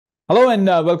Hello and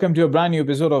welcome to a brand new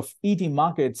episode of ET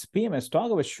Markets PMS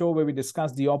Talk, a show where we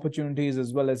discuss the opportunities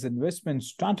as well as investment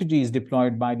strategies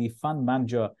deployed by the fund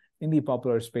manager in the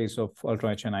popular space of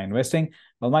ultra HNI investing.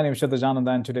 Well, my name is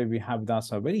Shatajananda, and today we have with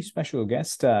us a very special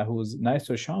guest who's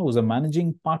Naysar Shah, who's a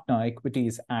managing partner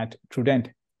equities at Credent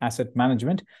Asset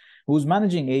Management, who's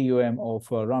managing AUM of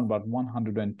around about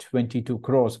 122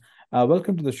 crores.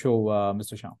 Welcome to the show,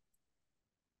 Mr. Shah.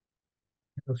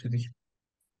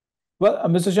 Well,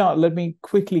 Mr. Shah, let me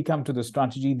quickly come to the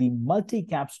strategy. The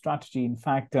multi-cap strategy, in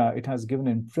fact, it has given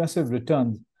impressive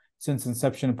returns since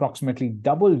inception, approximately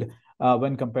doubled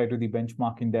when compared to the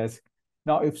benchmark index.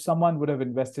 Now, if someone would have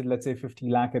invested, let's say, 50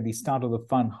 lakh at the start of the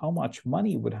fund, how much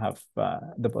money would have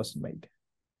the person made?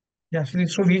 Yeah, actually,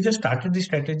 so we just started the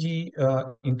strategy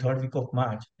in third week of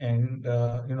March, and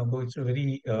though it's a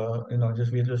very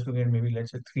we're just looking at maybe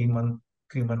let's say 3 month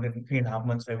and 3.5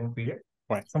 months time period.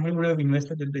 Right. Somebody would have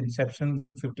invested at the inception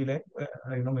 50 lakh,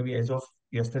 maybe as of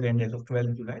yesterday and as of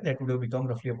 12 July, that would have become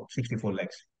roughly about 64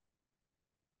 lakhs.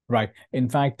 Right. In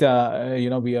fact,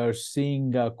 we are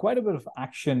seeing quite a bit of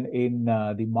action in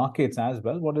the markets as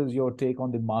well. What is your take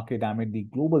on the market amid the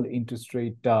global interest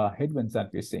rate headwinds that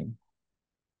we're seeing?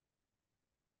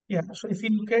 Yeah, so if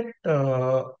you look at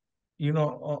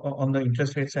on the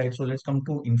interest rate side, so let's come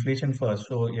to inflation first.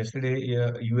 So yesterday,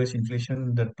 US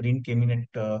inflation, the print came in at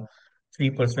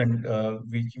 3%,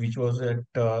 which was at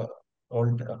all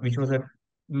which was at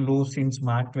low since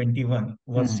March 21. Mhm.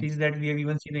 Versus that we have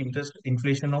even seen an interest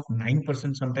inflation of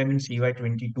 9% sometime in CY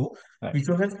 22, Right. which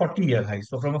was at 40-year high.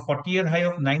 So from a 40-year high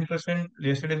of 9%,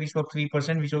 yesterday we saw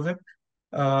 3%, which was at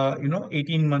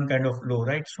 18-month kind of low,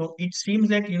 right? So it seems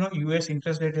that, US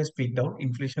interest rate has peaked out.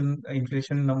 Inflation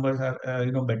numbers are,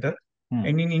 better. Hmm.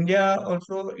 And in India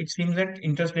also, it seems that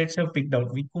interest rates have peaked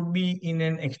out. We could be in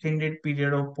an extended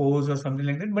period of pause or something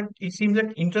like that, but it seems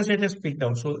that interest rate has peaked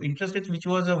out. So interest rates, which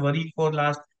was a worry for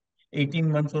last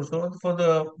 18 months or so, for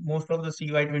the most of the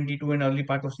CY 22 and early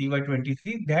part of CY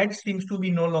 23, that seems to be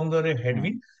no longer a Hmm.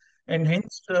 headwind, and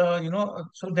hence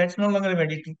so that's no longer a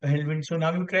very headwind. So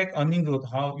now you track earning growth,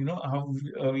 how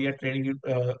we are trading it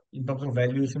in terms of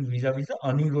valuation vis-a-vis the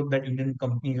earning growth that Indian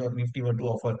companies or Nifty were to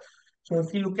offer. So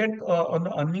if you look at on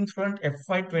the earnings front,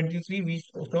 FY23 we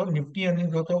saw Nifty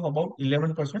earning growth of about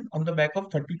 11% on the back of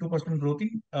 32% growth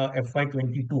in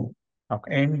FY22.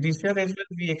 Okay. And this year as well,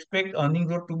 we expect earning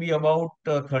growth to be about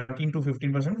 13 to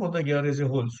 15% for the year as a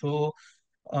whole. So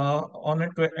on a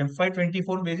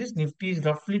FY24 basis, Nifty is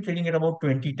roughly trading at about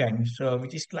 20 times,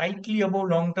 which is slightly above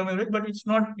long-term average, but it's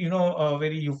not, a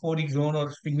very euphoric zone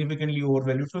or significantly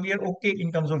overvalued. So we are okay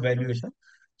in terms of valuation.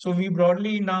 So we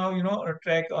broadly now,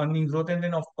 track earnings growth, and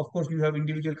then of course you have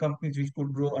individual companies which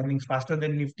could grow earnings faster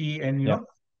than Nifty, and Yeah.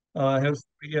 have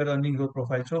superior earning growth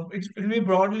profile. So it will be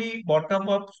broadly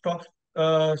bottom-up stock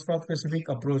specific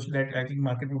approach that I think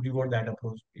market would reward that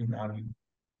approach in our view.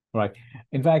 Right.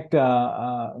 In fact,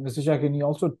 Mr. Shah, can you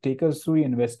also take us through your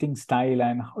investing style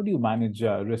and how do you manage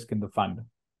risk in the fund?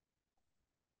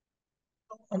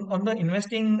 On the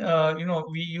investing,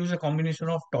 we use a combination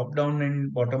of top-down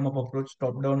and bottom-up approach.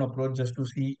 Top-down approach just to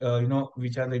see,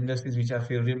 which are the industries which are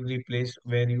favorably placed,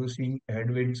 where you see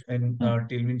headwinds and Hmm.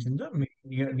 tailwinds in the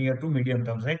near to medium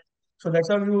terms, right? So that's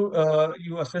how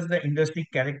you assess the industry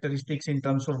characteristics in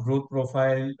terms of growth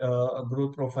profile,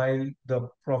 the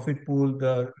profit pool,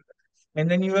 and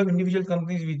then you have individual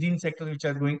companies within sectors which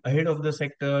are going ahead of the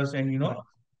sectors, and Right.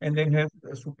 and then have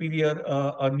a superior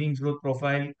earnings growth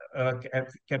profile, higher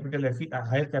capital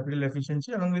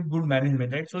efficiency along with good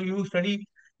management, right? So you study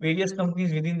various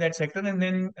companies within that sector, and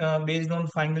then based on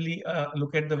finally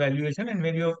look at the valuation, and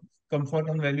when you have comfort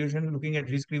on valuation, looking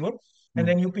at risk reward, and Hmm.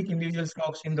 then you pick individual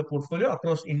stocks in the portfolio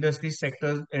across industry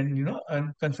sectors, and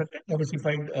and construct a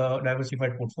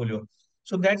diversified portfolio.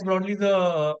 So that's broadly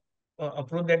the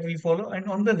approach that we follow. And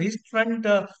on the risk front,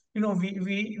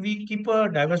 we keep a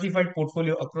diversified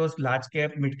portfolio across large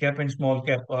cap, mid cap, and small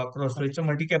cap across. So it's a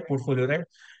multi cap portfolio, right?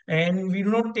 And we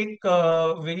do not take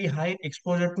very high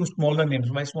exposure to smaller names.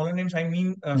 By smaller names, I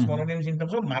mean smaller Hmm. names in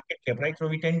terms of market cap, right? So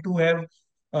we tend to have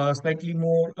slightly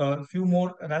more, few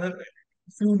more, rather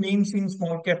few names in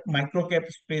small cap, micro cap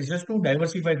space, just to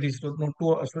diversify this, so, not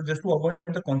to, so just to avoid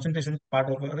the concentration part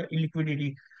of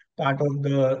illiquidity part of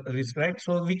the risk, right?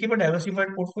 So we keep a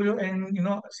diversified portfolio, and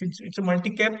since it's a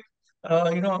multi-cap,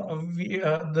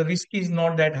 the risk is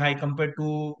not that high compared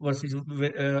to versus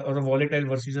or a volatile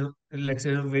versus let's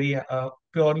say a very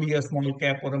purely a small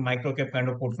cap or a micro cap kind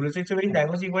of portfolio. So it's a very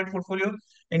diversified portfolio,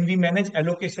 and we manage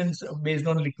allocations based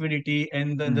on liquidity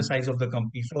and the Hmm. size of the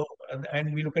company. So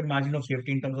and we look at margin of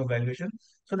safety in terms of valuation.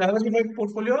 So diversified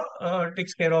portfolio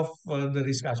takes care of the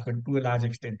risk aspect to a large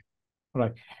extent.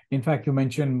 Right. In fact, you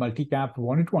mentioned multi-cap.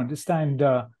 Wanted to understand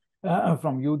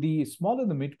from you, the small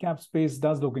and the mid-cap space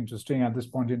does look interesting at this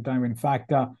point in time. In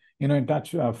fact, in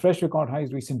touch fresh record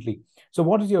highs recently. So,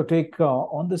 what is your take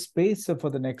on the space for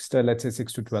the next, let's say,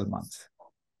 6 to 12 months?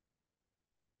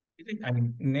 I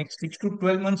mean, next 6 to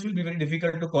 12 months will be very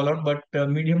difficult to call out, but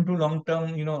medium to long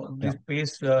term, Yeah. this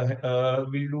pace will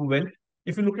do well.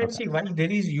 If you look at, Okay. see, while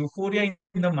there is euphoria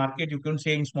in the market, you can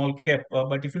say in small cap,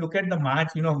 but if you look at the March,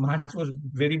 March was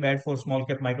very bad for small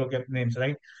cap, micro cap names,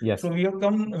 right? So Yes. we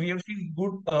have seen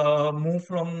good move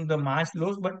from the March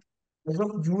lows, but as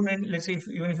of June, and let's say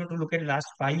even if you have to look at last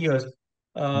 5 years,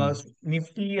 Mm.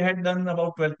 Nifty had done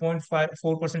about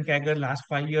 12.54% CAGR last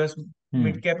 5 years.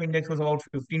 Mid Mm. cap index was about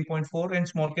 15.4 and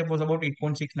small cap was about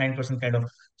 8.69% kind of.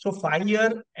 So 5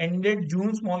 year ended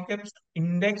June, small cap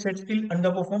index had still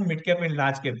underperformed mid cap and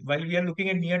large cap. While we are looking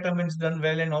at near term, it's done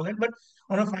well and all that, but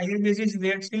on a 5 year basis, they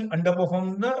had still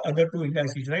underperformed the other two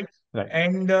indices, right? Right.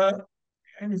 And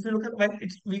and if you look at, well,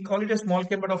 we call it a small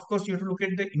cap, but of course you have to look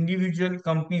at the individual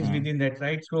companies Mm. within that,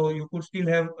 right? So you could still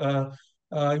have,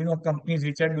 companies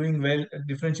which are doing well,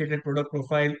 differentiated product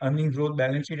profile, earnings growth,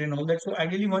 balance sheet, and all that. So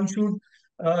ideally, one should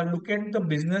look at the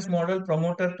business model,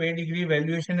 promoter pedigree,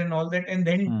 valuation, and all that, and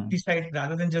then Mm. decide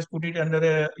rather than just put it under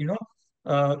a,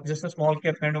 just a small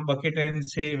cap kind of bucket and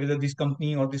say whether this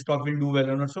company or this stock will do well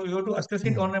or not. So you have to assess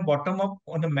it on a bottom up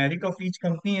on the merit of each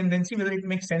company and then see whether it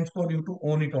makes sense for you to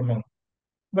own it or not.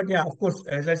 But yeah, of course,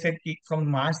 as I said, from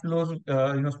March lows,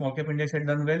 small cap index had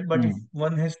done well. But if Mm.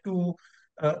 one has to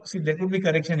see, there could be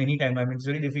correction anytime. I mean, it's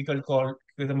very difficult call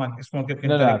whether the market small cap can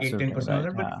No, no, correct 8, absolutely 10% on right.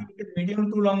 that. But if you look at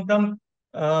medium to long term,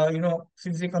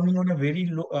 since they're coming on a very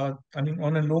low,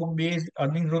 on a low base,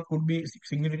 earning growth could be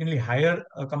significantly higher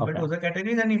compared Okay. to other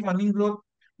categories. And if earning growth,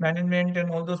 management, and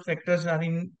all those factors are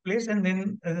in place, and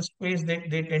then as a space, they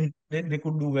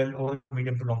could do well over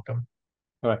medium to long term.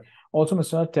 All right. Also,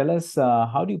 Mr. Tell us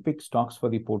how do you pick stocks for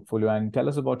the portfolio and tell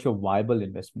us about your viable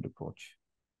investment approach.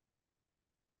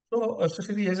 So,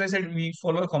 especially as I said, we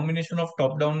follow a combination of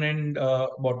top-down and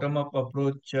bottom-up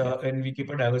approach, Yes. and we keep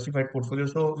a diversified portfolio.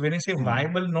 So, when I say Mm.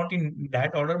 viable, not in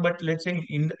that order, but let's say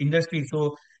in the industry,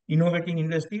 so innovating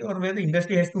industry or where the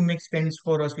industry has to make sense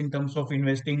for us in terms of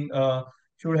investing,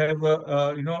 should have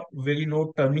a, very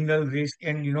low terminal risk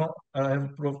and have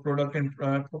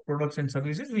products and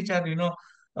services which are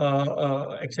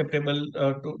acceptable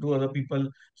to other people.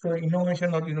 So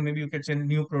innovation, or maybe you could say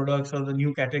new products or the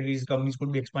new categories, companies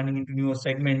could be expanding into newer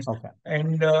segments, Okay.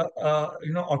 and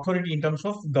authority in terms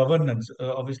of governance.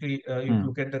 Obviously, you Mm.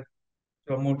 look at the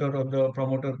promoter or the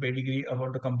promoter pedigree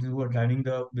about the companies who are driving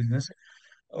the business.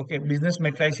 Okay, business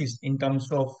matrices in terms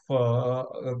of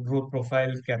growth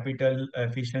profile, capital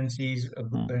efficiencies,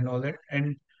 Mm. and all that,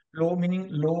 and low meaning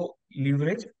low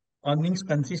leverage, earnings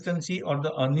consistency or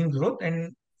the earnings growth,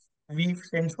 and V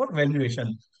stands for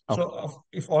valuation. So Okay.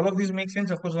 if all of these make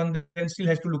sense, of course, one then still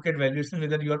has to look at valuation,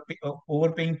 whether you are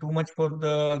overpaying too much for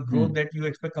the growth Mm. that you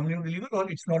expect company to deliver, or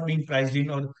it's not being priced in,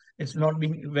 or it's not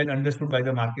being well understood by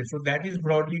the market. So that is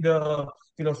broadly the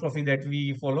philosophy that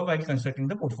we follow while constructing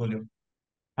the portfolio.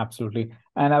 Absolutely.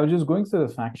 And I was just going through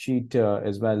the fact sheet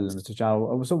as well, Mr.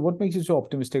 Chow. So, what makes you so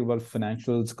optimistic about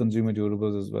financials, consumer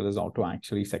durables, as well as auto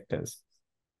actually sectors?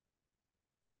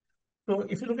 So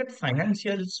if you look at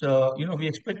financials, we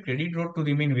expect credit growth to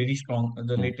remain very strong.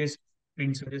 The Mm. latest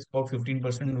print suggests about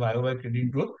 15% YOY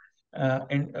credit growth,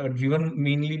 and driven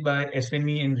mainly by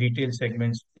SME and retail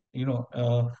segments.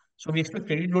 So we expect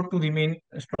credit growth to remain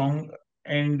strong.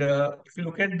 And if you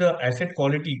look at the asset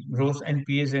quality, gross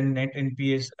NPAs and net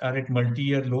NPAs are at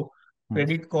multi-year low. Mm.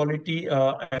 Credit quality,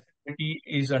 asset quality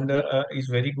is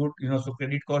very good. So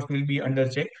credit cost will be under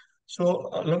check. So,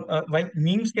 while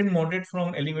NIMs can moderate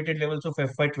from elevated levels of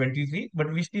FY23,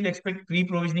 but we still expect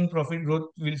pre-provisioning profit growth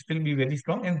will still be very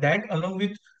strong, and that along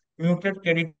with muted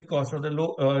credit cost or the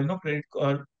low, credit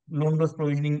loan loss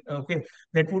provisioning, okay,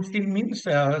 that would still means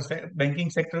banking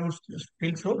sector would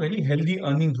still show very healthy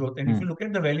earnings growth. And if you Mm. look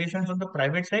at the valuations on the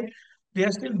private side, they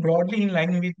are still broadly in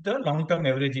line with the long-term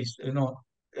averages.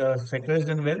 Sector has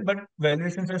done well, but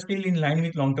valuations are still in line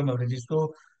with long-term averages.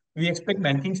 So we expect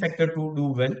banking sector to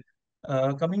do well.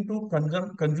 Coming to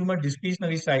consumer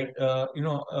discretionary side, uh,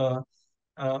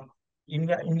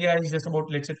 India is just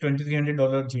about, let's say,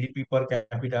 $2,300 GDP per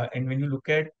capita. And when you look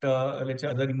at, let's say,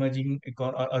 other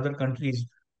other countries,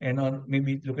 and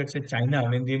maybe look at, say, China,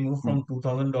 when they move Mm. from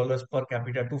 $2,000 per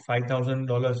capita to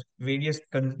 $5,000, various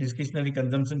discretionary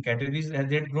consumption categories,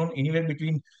 they had grown anywhere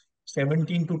between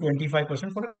 17 to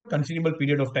 25% for a considerable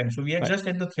period of time. So we are Right. just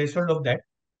at the threshold of that.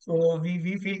 So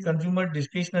we feel consumer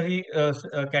discretionary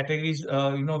categories,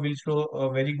 will show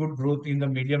very good growth in the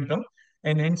medium term.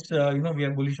 and hence, we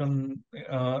are bullish on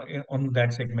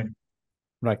that segment.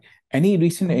 Right. Any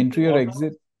recent Coming to entry or auto,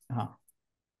 exit? Huh.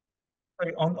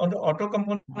 sorry, on the auto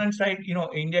component side,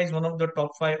 India is one of the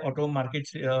top five auto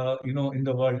markets, in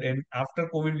the world. And after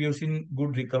COVID, we have seen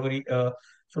good recovery.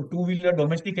 So two-wheeler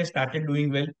domestic has started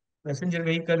doing well. Passenger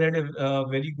vehicle had a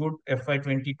very good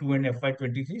FY22 and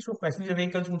FY23. So passenger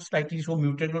vehicles would slightly show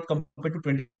muted growth compared to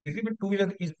 23, but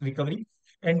two-wheeler is recovery.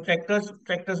 And tractors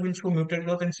will show muted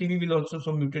growth, and CV will also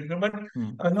show muted growth. But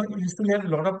Hmm. no, you still have a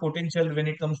lot of potential when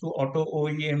it comes to auto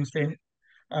OEMs.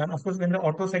 And of course, when the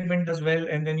auto segment does well,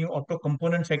 and then your auto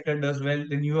component sector does well,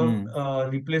 then you have Hmm.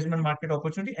 replacement market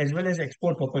opportunity as well as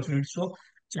export opportunity. So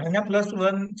China plus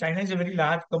one, China is a very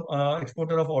large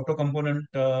exporter of auto component,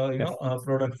 Yes.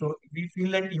 products. So we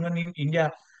feel that even in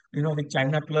India, with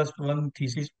China plus one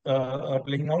thesis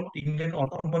playing out, Indian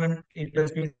auto component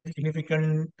industry has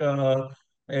significant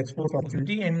export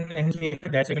opportunity, and we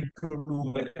expect that segment to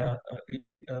do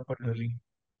well, particularly.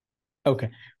 Okay,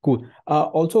 cool.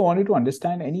 Also wanted to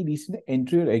understand any recent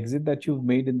entry or exit that you've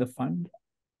made in the fund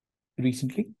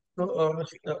recently?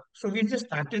 So we just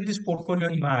started this portfolio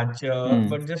in March, Hmm.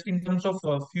 but just in terms of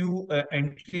a few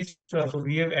entries, so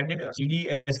we have added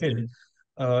CDSL,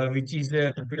 which is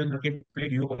a capital market play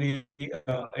globally,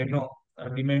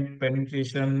 demand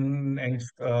penetration and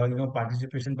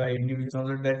participation by individuals.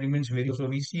 All that remains very. So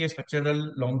we see a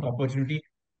structural long opportunity.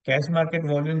 Cash market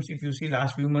volumes, if you see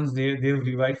last few months, they've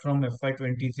revived from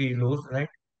FY23 lows, right?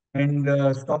 And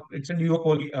stock, it's a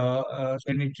duopoly,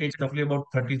 and it trades roughly about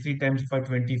 33 times by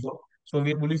 24. So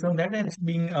we are bullish on that, and it's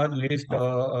being our latest,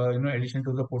 Oh. addition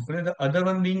to the portfolio. The other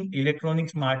one being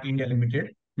Electronics Mart India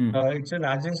Limited. Hmm. It's the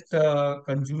largest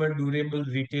consumer durable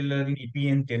retailer in EP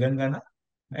and Telangana,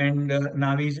 and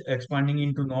now is expanding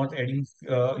into North, adding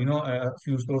a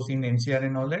few stores in NCR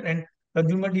and all that. And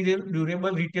consumer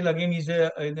durable retail again is a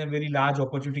very large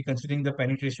opportunity considering the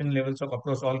penetration levels of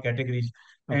across all categories.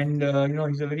 Okay. And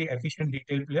he's a very efficient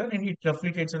retail player, and it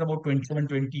roughly trades at about 27,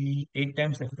 28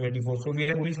 times F24. So we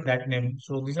are bullish on that name.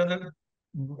 So these are the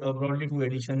broadly two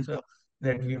additions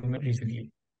that we have made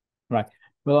recently. Right.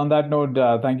 Well, on that note,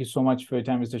 thank you so much for your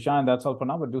time, Mr. Shah. And that's all for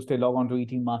now. But do stay logged on to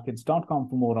etmarkets.com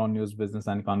for more on news, business,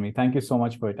 and economy. Thank you so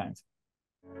much for your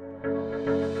time.